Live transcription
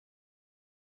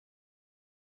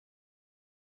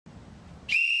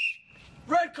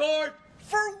red card.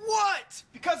 For what?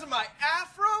 Because of my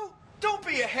Afro? Don't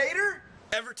be a hater.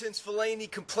 Everton's Fellaini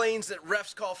complains that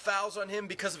refs call fouls on him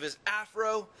because of his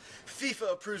Afro.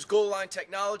 FIFA approves goal line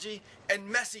technology, and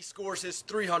Messi scores his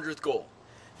 300th goal.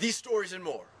 These stories and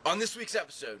more on this week's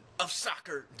episode of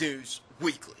Soccer News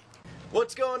Weekly.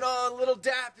 What's going on, Little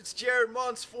Dap? It's Jared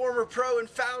Muntz, former pro and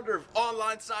founder of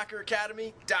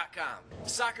OnlineSoccerAcademy.com.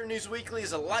 Soccer News Weekly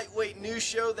is a lightweight news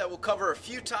show that will cover a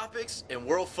few topics in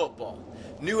world football.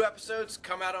 New episodes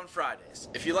come out on Fridays.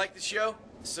 If you like the show,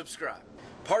 subscribe.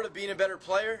 Part of being a better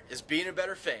player is being a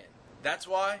better fan. That's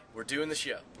why we're doing the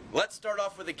show. Let's start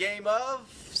off with a game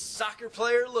of soccer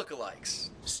player lookalikes.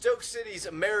 Stoke City's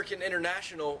American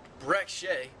international, Breck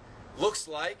Shea, looks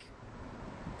like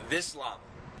this llama.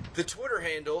 The Twitter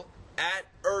handle,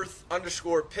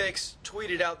 @Earth_pics,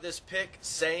 tweeted out this pic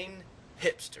saying,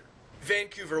 hipster.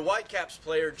 Vancouver Whitecaps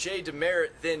player Jay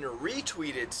Demerit then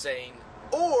retweeted saying,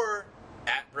 or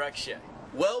 @Breck Shea.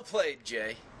 Well played,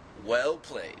 Jay. Well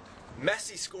played.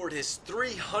 Messi scored his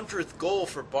 300th goal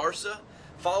for Barca,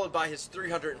 followed by his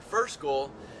 301st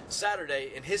goal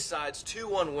Saturday in his side's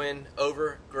 2-1 win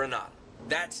over Granada.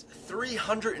 That's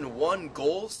 301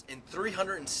 goals in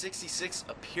 366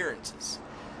 appearances.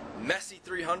 Messi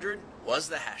 300 was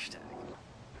the hashtag.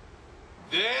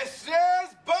 This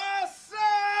is Barca!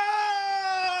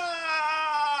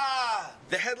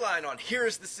 The headline on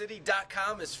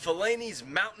HereIsTheCity.com is Fellaini's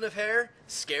mountain of hair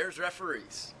scares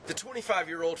referees. The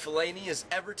 25-year-old Fellaini is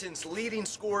Everton's leading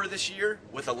scorer this year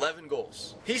with 11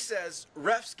 goals. He says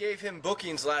refs gave him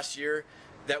bookings last year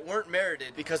that weren't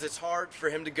merited because it's hard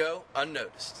for him to go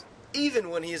unnoticed. Even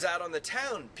when he is out on the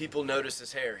town, people notice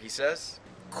his hair, he says.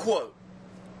 Quote,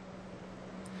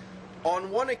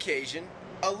 on one occasion,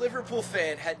 a Liverpool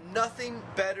fan had nothing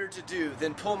better to do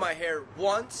than pull my hair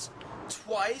once,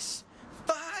 twice,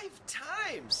 5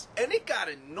 times, and it got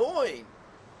annoying.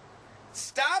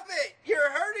 Stop it!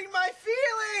 You're hurting my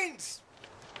feelings!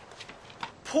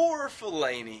 Poor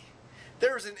Fellaini.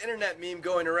 There was an internet meme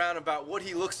going around about what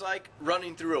he looks like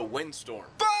running through a windstorm.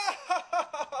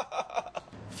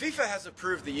 FIFA has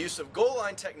approved the use of goal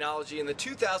line technology in the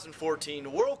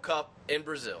 2014 World Cup in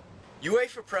Brazil.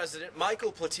 UEFA President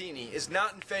Michael Platini is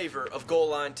not in favor of goal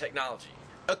line technology.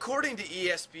 According to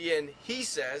ESPN, he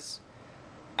says,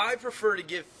 I prefer to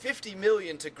give $50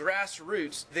 million to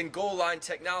grassroots than goal line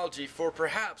technology for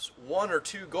perhaps 1 or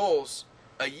 2 goals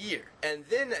a year. And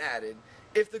then added,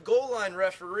 if the goal line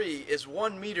referee is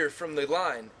 1 meter from the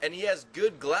line and he has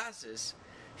good glasses,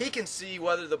 he can see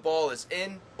whether the ball is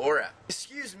in or out.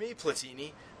 Excuse me,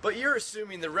 Platini, but you're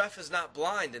assuming the ref is not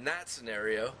blind in that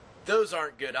scenario. Those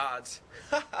aren't good odds.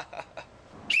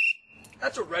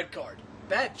 That's a red card.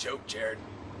 Bad joke, Jared.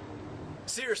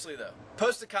 Seriously though,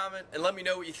 post a comment and let me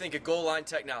know what you think of goal line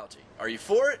technology. Are you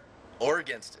for it or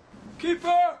against it?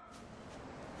 Keeper!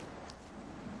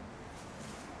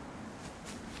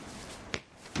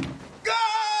 Go!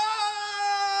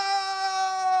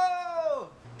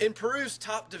 In Peru's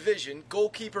top division,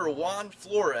 goalkeeper Juan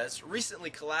Flores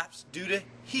recently collapsed due to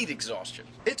heat exhaustion.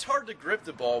 It's hard to grip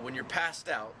the ball when you're passed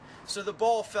out, so the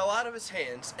ball fell out of his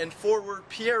hands and forward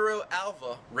Piero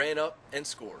Alva ran up and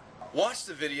scored. Watch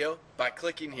the video by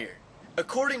clicking here.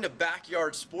 According to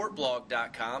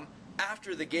BackyardSportBlog.com,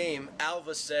 after the game,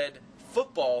 Alva said,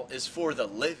 football is for the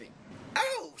living.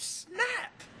 Oh,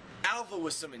 snap! Alva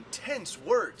with some intense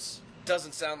words.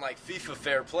 Doesn't sound like FIFA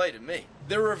fair play to me.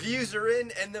 The reviews are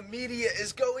in and the media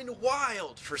is going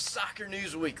wild for Soccer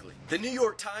News Weekly. The New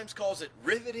York Times calls it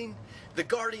riveting, The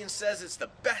Guardian says it's the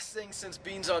best thing since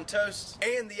beans on toast,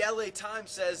 and the LA Times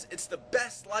says it's the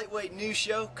best lightweight news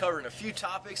show covering a few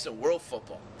topics in world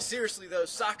football. Seriously though,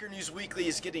 Soccer News Weekly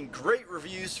is getting great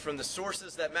reviews from the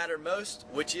sources that matter most,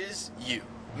 which is you.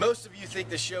 Most of you think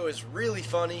the show is really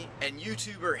funny, and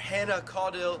YouTuber Hannah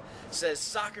Caudill says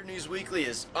Soccer News Weekly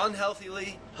is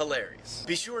unhealthily hilarious.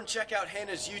 Be sure and check out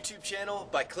Hannah's YouTube channel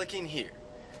by clicking here.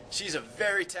 She's a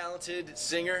very talented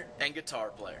singer and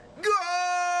guitar player. Go!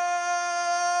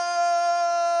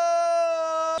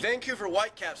 Vancouver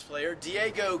Whitecaps player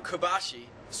Diego Kobashi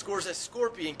scores a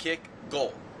scorpion kick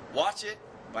goal. Watch it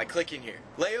by clicking here.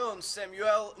 Leon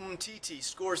Samuel Umtiti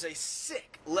scores a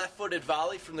sick left-footed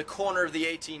volley from the corner of the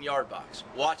 18-yard box.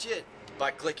 Watch it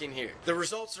by clicking here. The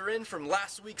results are in from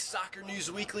last week's Soccer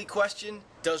News Weekly question,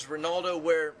 does Ronaldo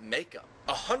wear makeup?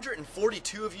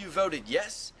 142 of you voted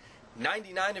yes,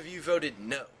 99 of you voted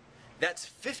no. That's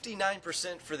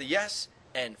 59% for the yes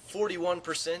and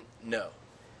 41% no.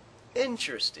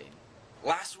 Interesting.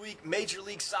 Last week, Major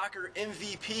League Soccer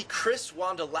MVP Chris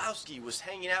Wondolowski was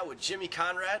hanging out with Jimmy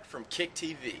Conrad from Kick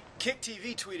TV. Kick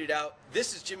TV tweeted out,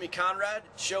 "This is Jimmy Conrad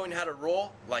showing how to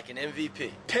roll like an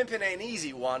MVP. Pimpin' ain't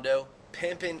easy, Wando.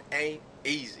 Pimpin' ain't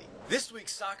easy." This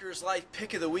week's Soccer's Life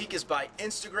Pick of the Week is by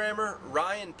Instagrammer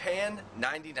Ryan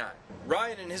Pan99.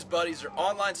 Ryan and his buddies are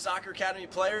online soccer academy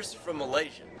players from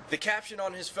Malaysia. The caption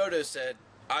on his photo said,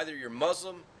 "Either you're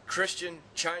Muslim, Christian,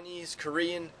 Chinese,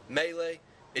 Korean, Malay,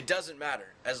 it doesn't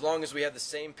matter, as long as we have the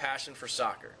same passion for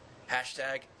soccer.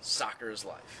 Hashtag soccer is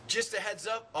life." Just a heads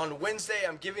up, on Wednesday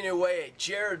I'm giving away a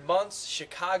Jared Muntz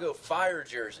Chicago Fire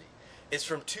jersey. It's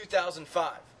from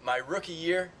 2005, my rookie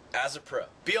year as a pro.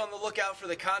 Be on the lookout for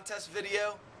the contest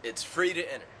video. It's free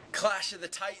to enter. Clash of the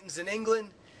Titans in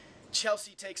England.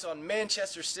 Chelsea takes on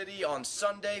Manchester City on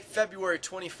Sunday, February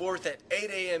 24th at 8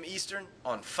 a.m. Eastern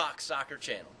on Fox Soccer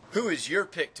Channel. Who is your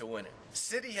pick to win it?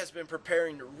 City has been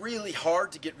preparing really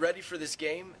hard to get ready for this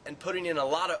game and putting in a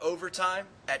lot of overtime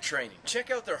at training. Check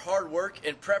out their hard work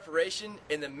and preparation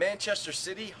in the Manchester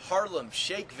City Harlem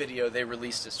Shake video they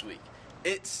released this week.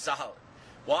 It's solid.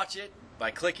 Watch it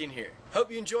by clicking here.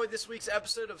 Hope you enjoyed this week's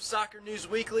episode of Soccer News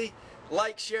Weekly.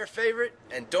 Like, share, favorite,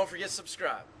 and don't forget to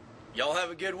subscribe. Y'all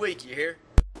have a good week, you hear?